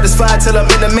 won't be satisfied till I'm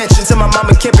in the mansion, till my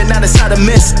mama camping out inside a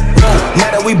miss, now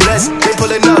that we blessed, they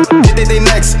pulling up, get they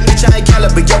next, bitch I ain't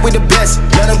up, but yeah, we the best.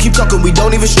 Let them keep talking, we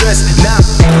don't even stress. Now,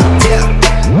 yeah,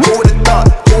 who would've thought?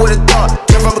 Who would've thought?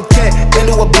 Came from a kid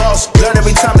into a boss. Learn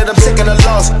every time that I'm taking a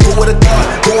loss. Who would've thought?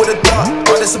 Who would've thought?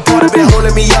 All the support have been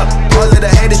holding me up. All of the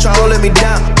haters try holding me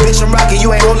down. Bitch, I'm rocking,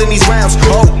 you ain't holding these rounds.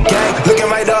 Oh, gang, looking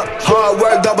right up. Hard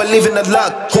work, don't believe in the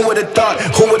luck. Who would've thought?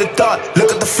 Who would've thought?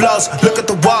 Look at the flaws, look at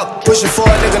the walk. Pushing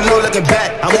forward, nigga, no looking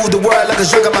back. I move the world like a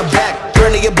drug on my back.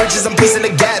 Burning your bridges, I'm piecing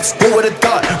the gaps. Who would've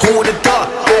thought? Who would've thought?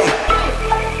 Hey.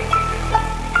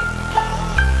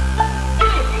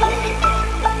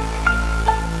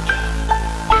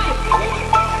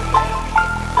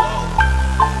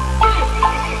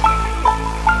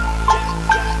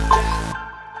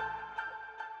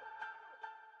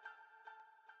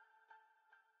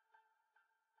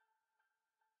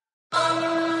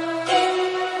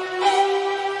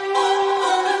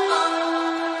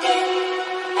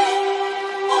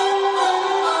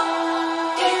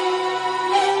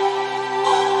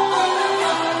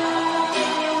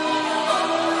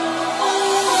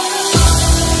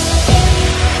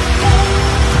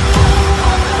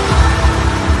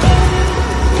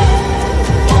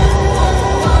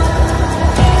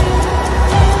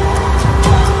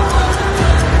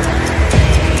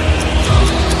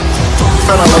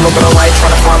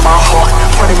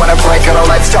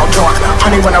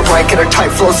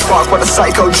 Flow spark when a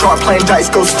psycho drop, playing dice,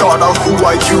 go start on who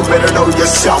are you? Better know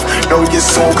yourself, know your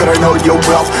soul, gotta know your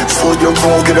wealth. Slow your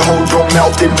roll, get a hold, don't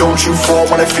melt, and don't you fall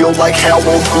when I feel like hell.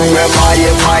 Well, who am I?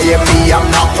 M.I.M.E. I'm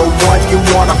not the one you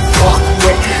wanna fuck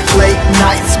with. Late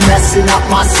nights messing up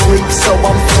my sleep, so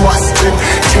I'm flustered.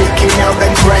 Taking out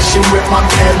aggression with my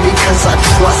pen because I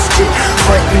trust it.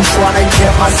 Fighting, trying to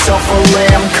get myself a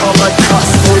lamb color cuss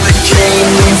for the chain.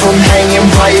 Leave him hanging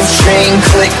by his chain.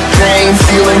 Click, bang,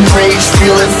 feeling rage,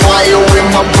 feeling fire in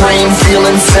my brain, feel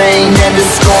insane. And it's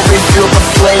story, feel the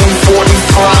flame.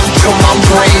 45 to my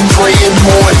brain, praying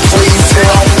more, please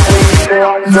help.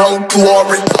 No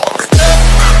glory.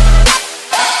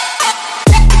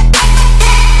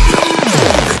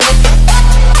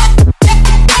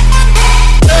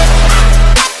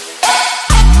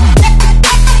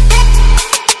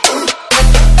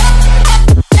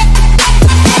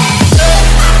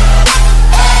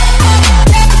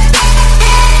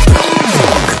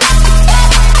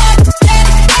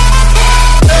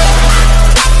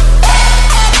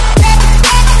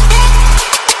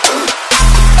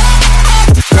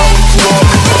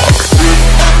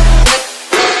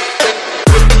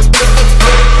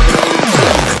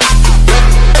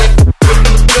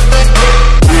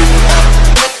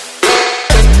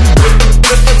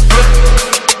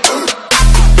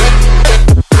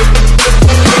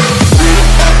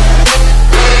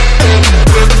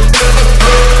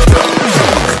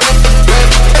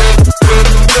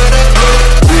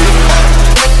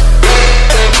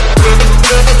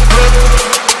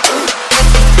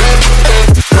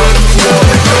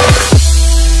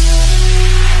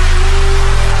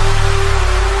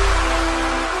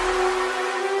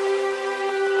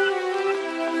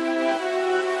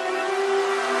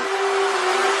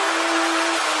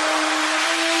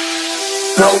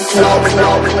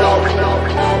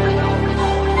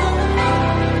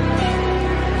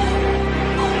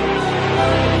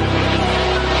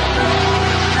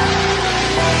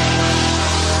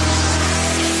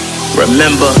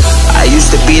 Remember, I used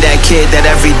to be that kid that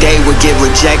every day would get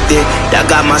rejected. That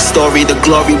got my story, the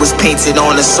glory was painted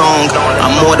on a song.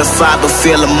 I'm mortified but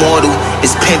feel immortal.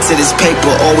 It's pen to this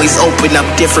paper, always open up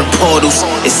different portals.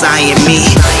 It's I and me,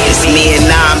 it's me and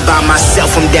I'm by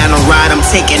myself. I'm down a ride, I'm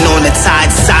taking on the tide.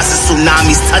 Size of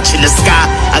tsunamis touching the sky.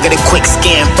 I got a quick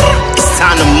scan, it's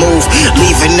time to move.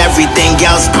 Leaving everything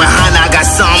else behind, I got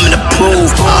something to prove.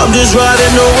 I'm just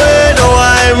riding away, no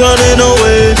I ain't running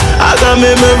away. I got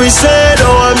memories set,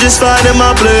 oh I'm just finding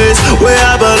my place where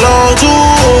I belong to.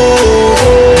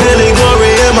 Feeling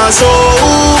glory in my soul.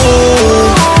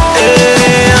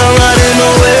 Hey, I'm riding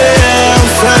away, I'm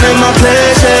finding my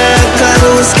place, yeah.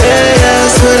 Gotta escape,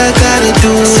 that's what I gotta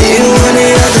do. See you on the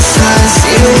other side,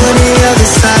 see you on the other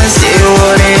side, see you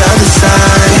on the other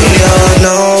side. Oh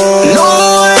no, no.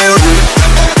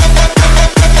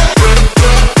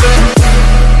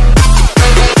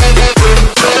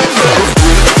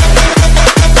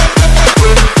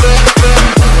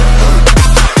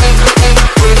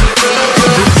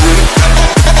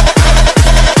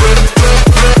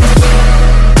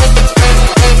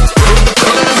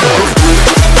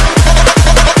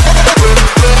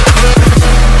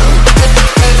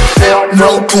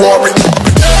 No glory.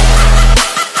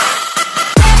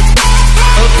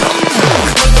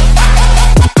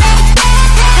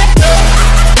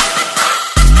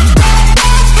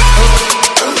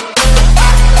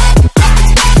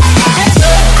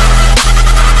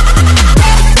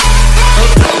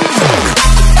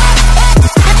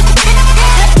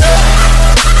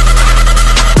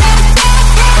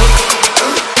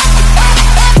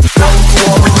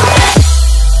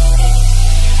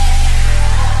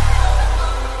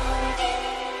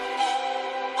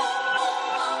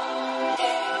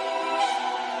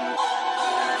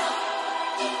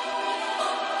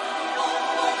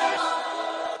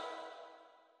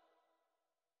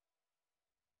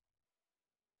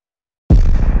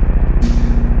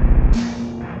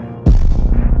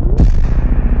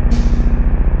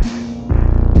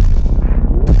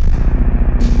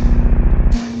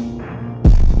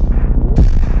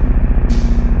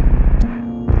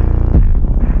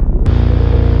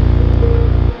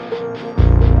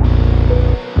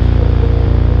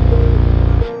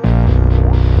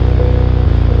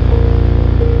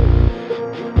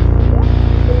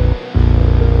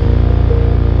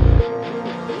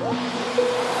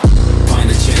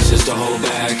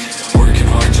 back, working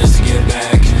hard just to get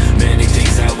back. Many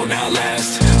things that will not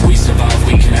last. We survive,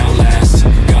 we can outlast.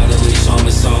 Got a leash on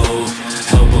the soul,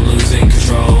 help them losing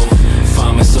control.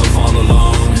 Find myself all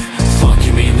alone. Fuck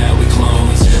you mean that we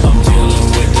clones? I'm dealing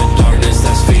with the darkness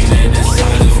that's feeding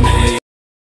inside of me.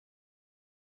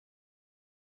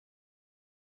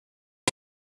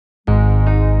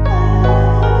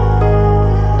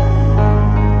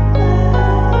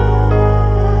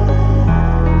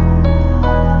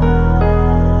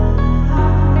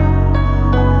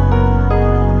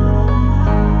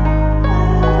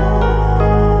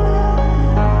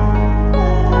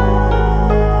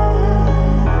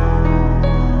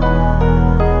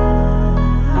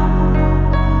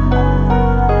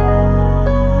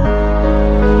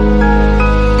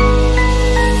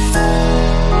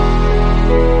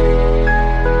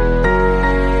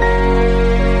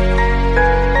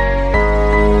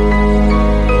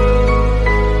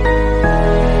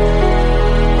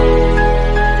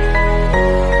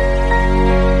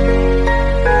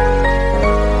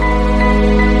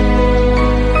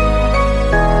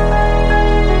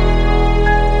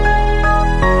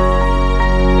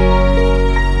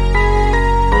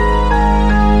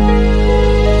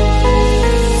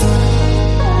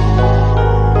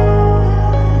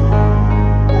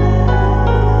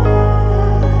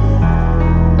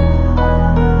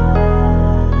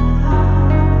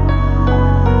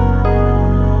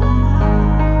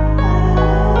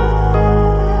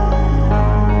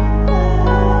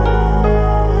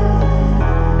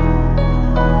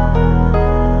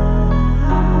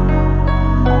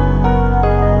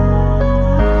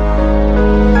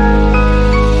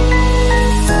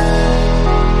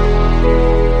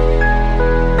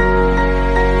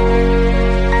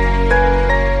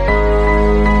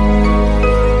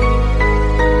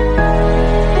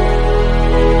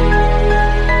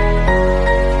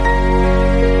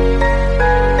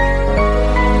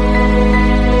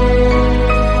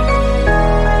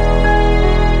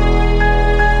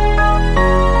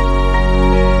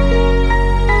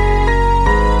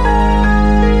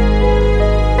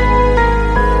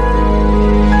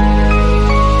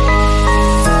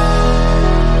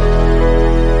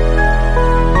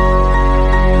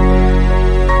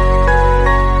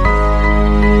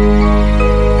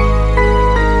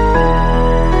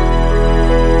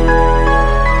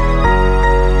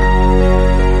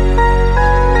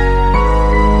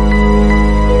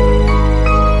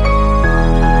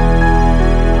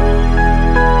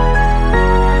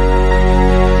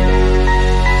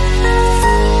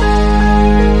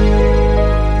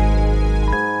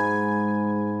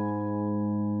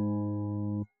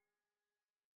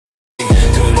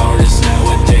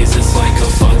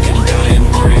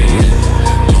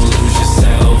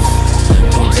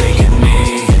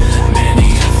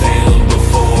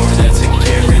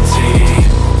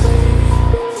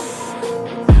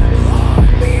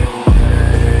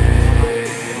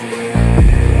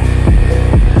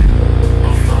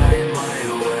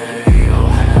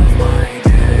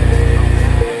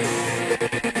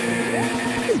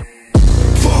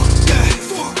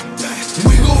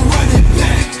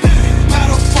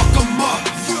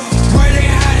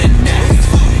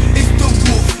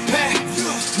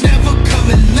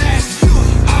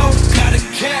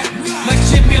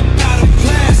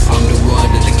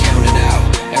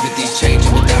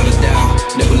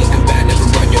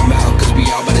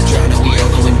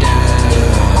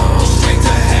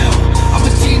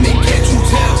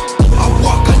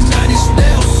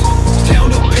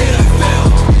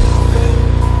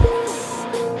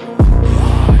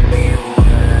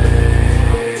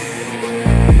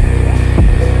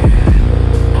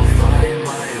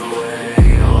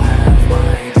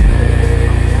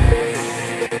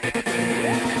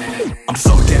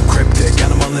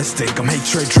 realistic. I'm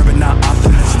hatred driven, not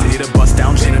optimistic. To bust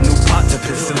down, chain a new pot to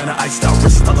piston and an iced out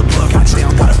wrist on the plug.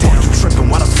 Goddamn, why the fuck you tripping?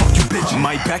 Why the fuck you bitch?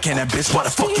 Might backhand that bitch. Why the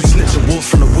fuck you snitching? Wolves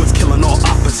from the woods killing all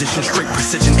opposition. Straight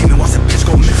precision, aiming watch that bitch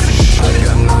go missing. I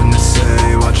got nothing to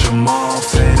say, watch them all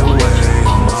fade away.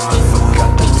 I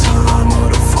forgot the time or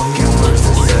the fucking words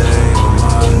to say.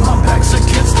 My back's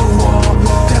against the wall,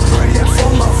 they're praying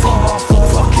for my fall.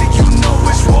 Fuck it, you know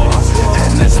it's war,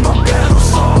 and that's my battle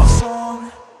sauce.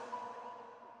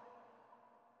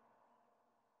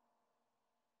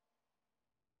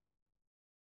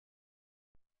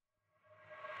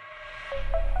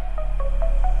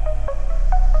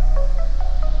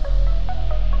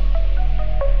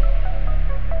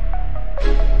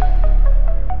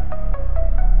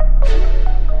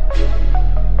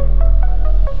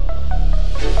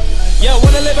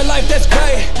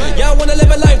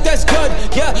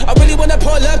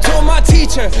 follow my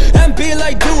teacher and be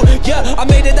like, dude, yeah, I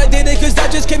made it, I did it, cause I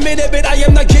just committed, but I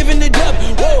am not giving it up.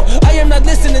 Whoa, I am not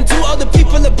listening to other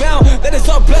people abound, that is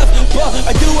all bluff, but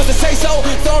I do what I say so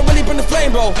I really burn the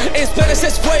flame, bro. In Spanish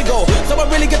it's fuego, so I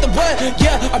really get the what?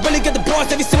 Yeah, I really get the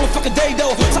bars every single fucking day,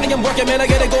 though. So I am working, man, I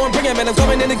gotta go and bring it, man. I'm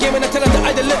going in the game and I tell them that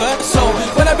I deliver. So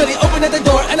when I really open at the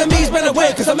door, enemies ran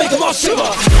away, cause I make them all shiver.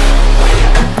 I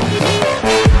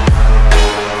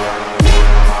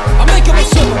make them all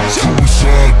shiver.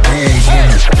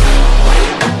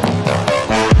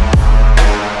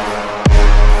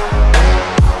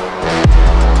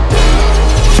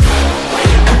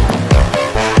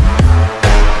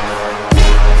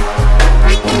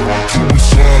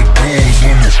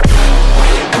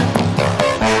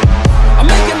 I'm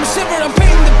making them shiver, I'm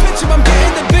painting the picture, I'm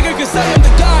getting the bigger, cause I am the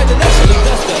guy that actually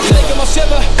does that. Making them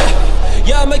shiver,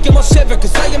 yeah, I'm making them shiver,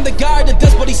 cause I am the guy that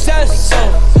does what he says. So,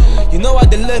 you know I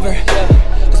deliver, yeah,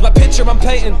 cause my picture I'm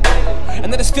painting,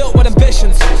 and that is filled with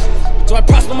ambitions. So I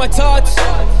prosper my thoughts,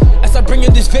 as I bring you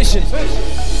this vision.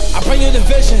 I bring you the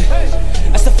vision,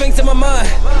 that's the things in my mind.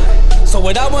 So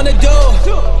what I wanna do,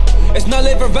 is not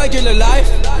live a regular life,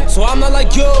 so I'm not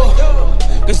like you,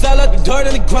 cause I like the dirt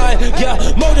and the grind. Yeah,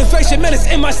 motivation, man, it's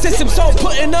in my system, so I'm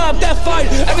putting up that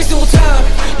fight every single time.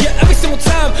 Yeah, every single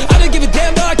time. I don't give a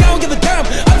damn, dog, I don't give a damn.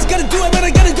 I just gotta do it, man,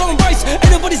 I gotta go and rice.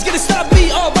 Ain't nobody's gonna stop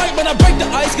me, alright, when I break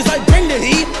the ice, cause I bring the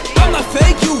heat. I'm not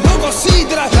fake, you will go see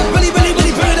that I really, really,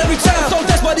 really burn it every time. So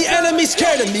that's why the enemy's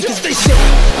scared of me, cause they shit.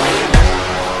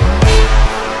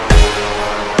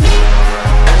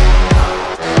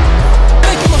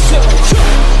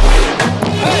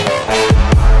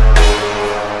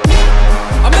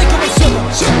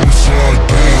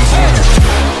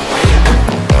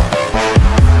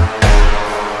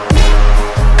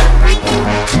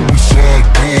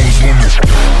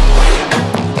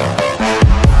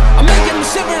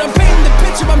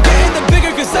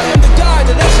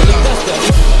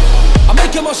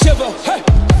 Shiver, hey,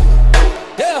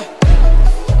 yeah,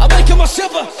 I make him a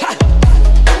shiver, ha,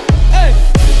 hey,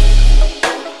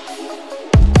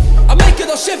 I make it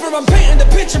all shiver, I'm painting the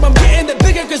picture, I'm getting it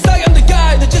bigger, cause I am the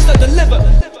guy that just deliver.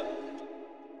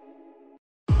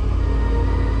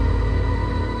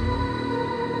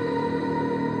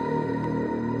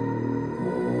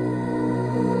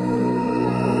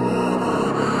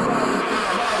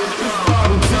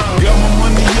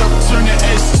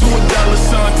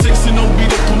 Texting OB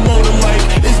the promoter like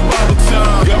it's bottle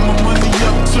time. Got my money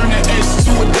up, turn that S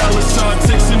to $1 sign.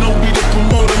 Texting OB the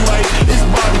promoter like it's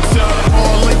bottle time.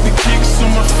 All like the kicks on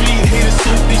my feet, haters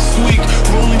so they sweet.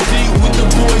 Rolling deep with the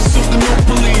boys, soaking no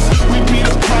police. We beat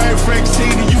a pirate Rex,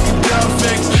 hater, you can down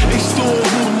vex. They stole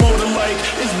who the motor like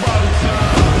it's bottle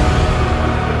time.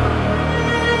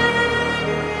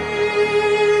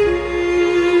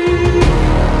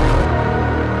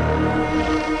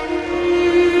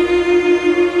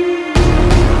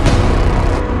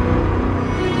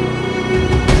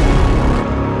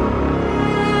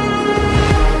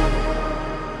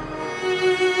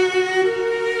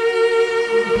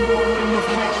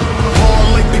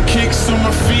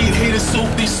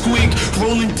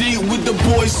 Rolling deep with the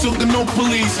boys, soaking no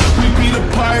police. We beat a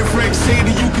pirate Rex, hater,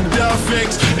 you can die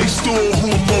vex. They stole who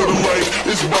a motor like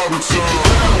it's bottle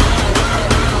time.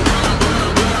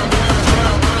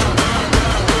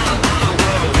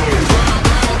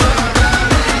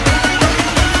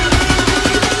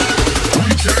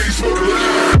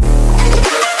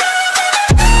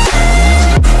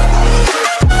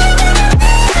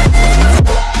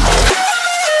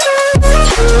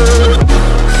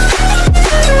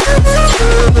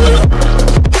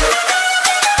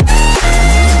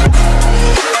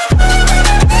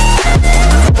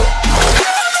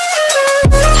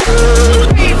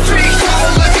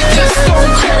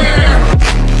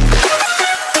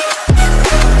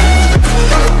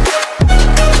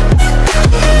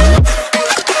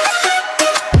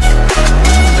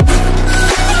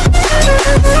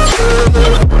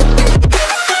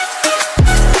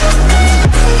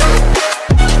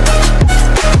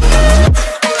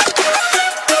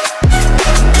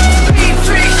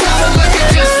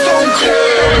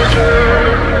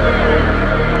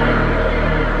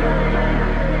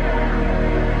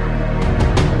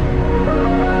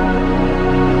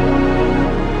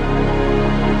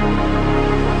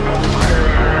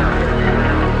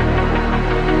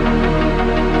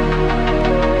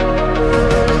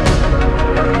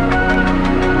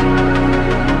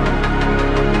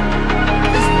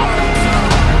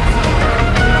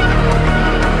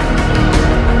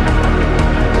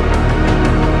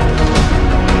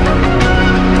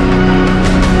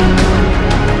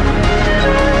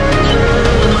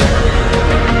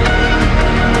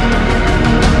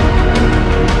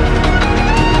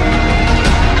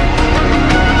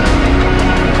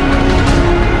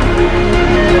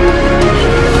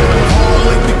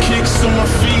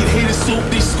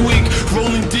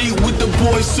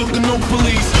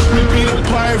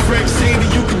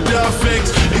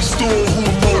 fix.